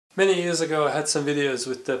Many years ago I had some videos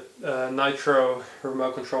with the Nitro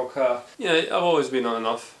remote control car. You know, I've always been on and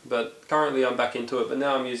off, but currently I'm back into it, but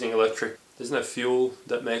now I'm using electric. There's no fuel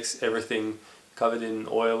that makes everything covered in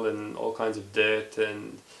oil and all kinds of dirt,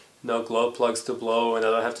 and no glow plugs to blow, and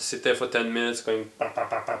I don't have to sit there for 10 minutes going bah, bah,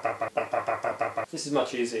 bah, bah, bah, bah, bah, bah, bah, bah, bah. This is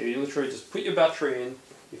much easier. You literally just put your battery in,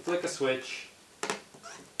 you flick a switch,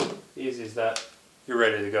 easy as that, you're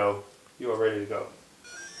ready to go. You are ready to go.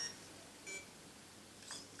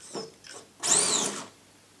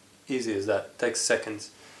 Easy as that, takes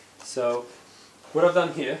seconds. So what I've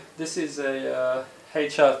done here, this is a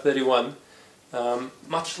hr31,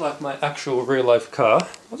 much like my actual real life car.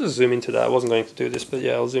 I'll just zoom into that. I wasn't going to do this, but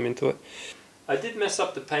yeah, I'll zoom into it. I did mess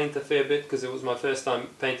up the paint a fair bit because it was my first time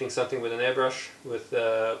painting something with an airbrush with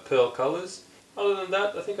pearl colors. Other than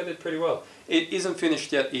that, I think I did pretty well. It isn't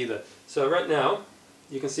finished yet either. So right now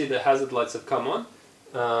you can see the hazard lights have come on.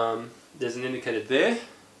 There's an indicator there.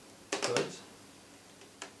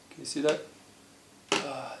 Can you see that?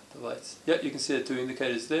 The lights. Yeah, you can see the two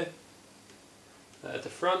indicators there. At the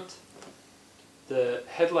front, the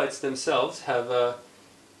headlights themselves have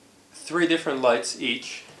 3 different lights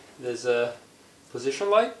each. There's a position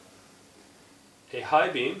light, a high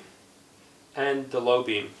beam, and the low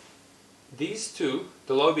beam. These two,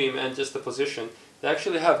 the low beam and just the position, they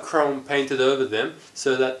actually have chrome painted over them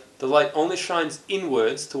so that the light only shines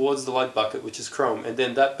inwards towards the light bucket, which is chrome, and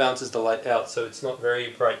then that bounces the light out, so it's not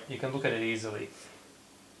very bright. You can look at it easily.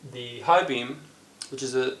 The high beam, which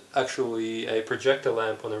is actually a projector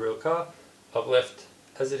lamp on a real car, I've left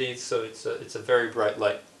as it is, so it's a very bright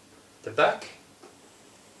light. The back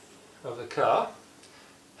of the car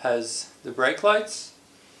has the brake lights.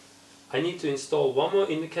 I need to install one more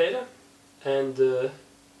indicator and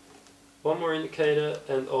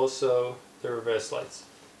also the reverse lights.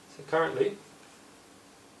 So currently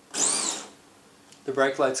the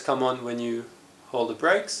brake lights come on when you hold the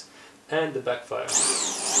brakes, and the backfire.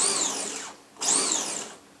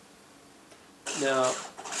 Now,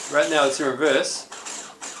 right now it's in reverse,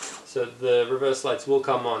 so the reverse lights will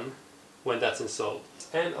come on when that's installed.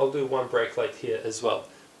 And I'll do one brake light here as well.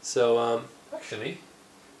 So actually,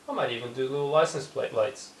 I might even do little license plate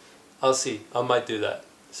lights. I'll see, I might do that.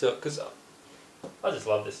 So, because I just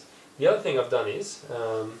love this. The other thing I've done is,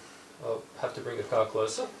 I'll have to bring the car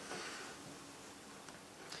closer.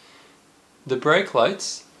 The brake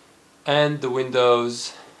lights and the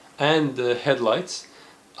windows and the headlights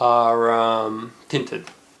are tinted.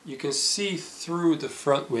 You can see through the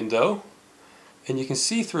front window and you can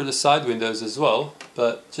see through the side windows as well,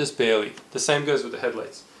 but just barely. The same goes with the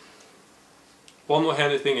headlights. One more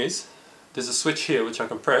handy thing is, there's a switch here which I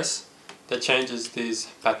can press that changes these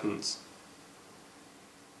patterns.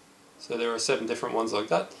 So there are 7 different ones like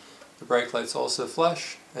that. The brake lights also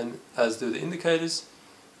flash, and as do the indicators.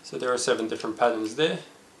 So there are 7 different patterns there.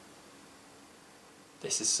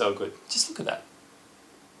 This is so good. Just look at that.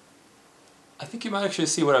 I think you might actually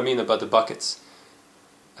see what I mean about the buckets.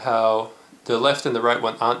 How the left and the right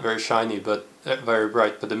one aren't very shiny, but very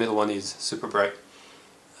bright, but the middle one is super bright.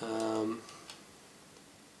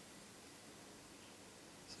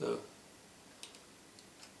 So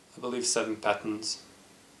I believe 7 patterns.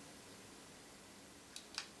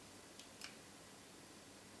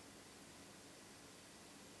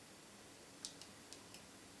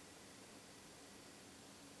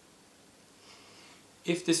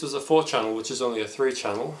 If this was a 4-channel, which is only a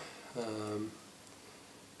 3-channel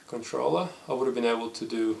controller, I would have been able to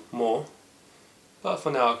do more, but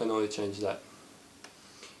for now I can only change that.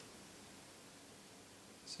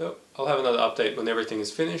 So I'll have another update when everything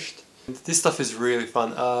is finished. This stuff is really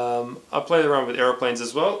fun. I played around with aeroplanes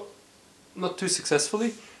as well, not too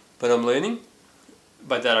successfully, but I'm learning.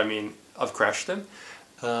 By that I mean I've crashed them.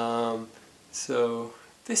 So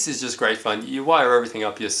this is just great fun. You wire everything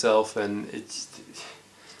up yourself and it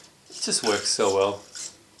just works so well.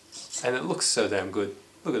 And it looks so damn good.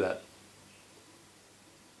 Look at that.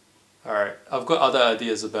 Alright, I've got other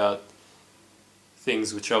ideas about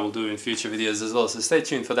things which I will do in future videos as well, so stay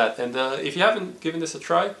tuned for that. And if you haven't given this a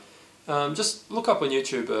try, just look up on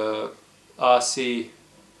YouTube RC,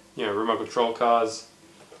 remote control cars,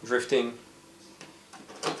 drifting,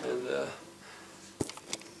 and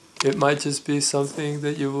it might just be something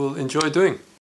that you will enjoy doing.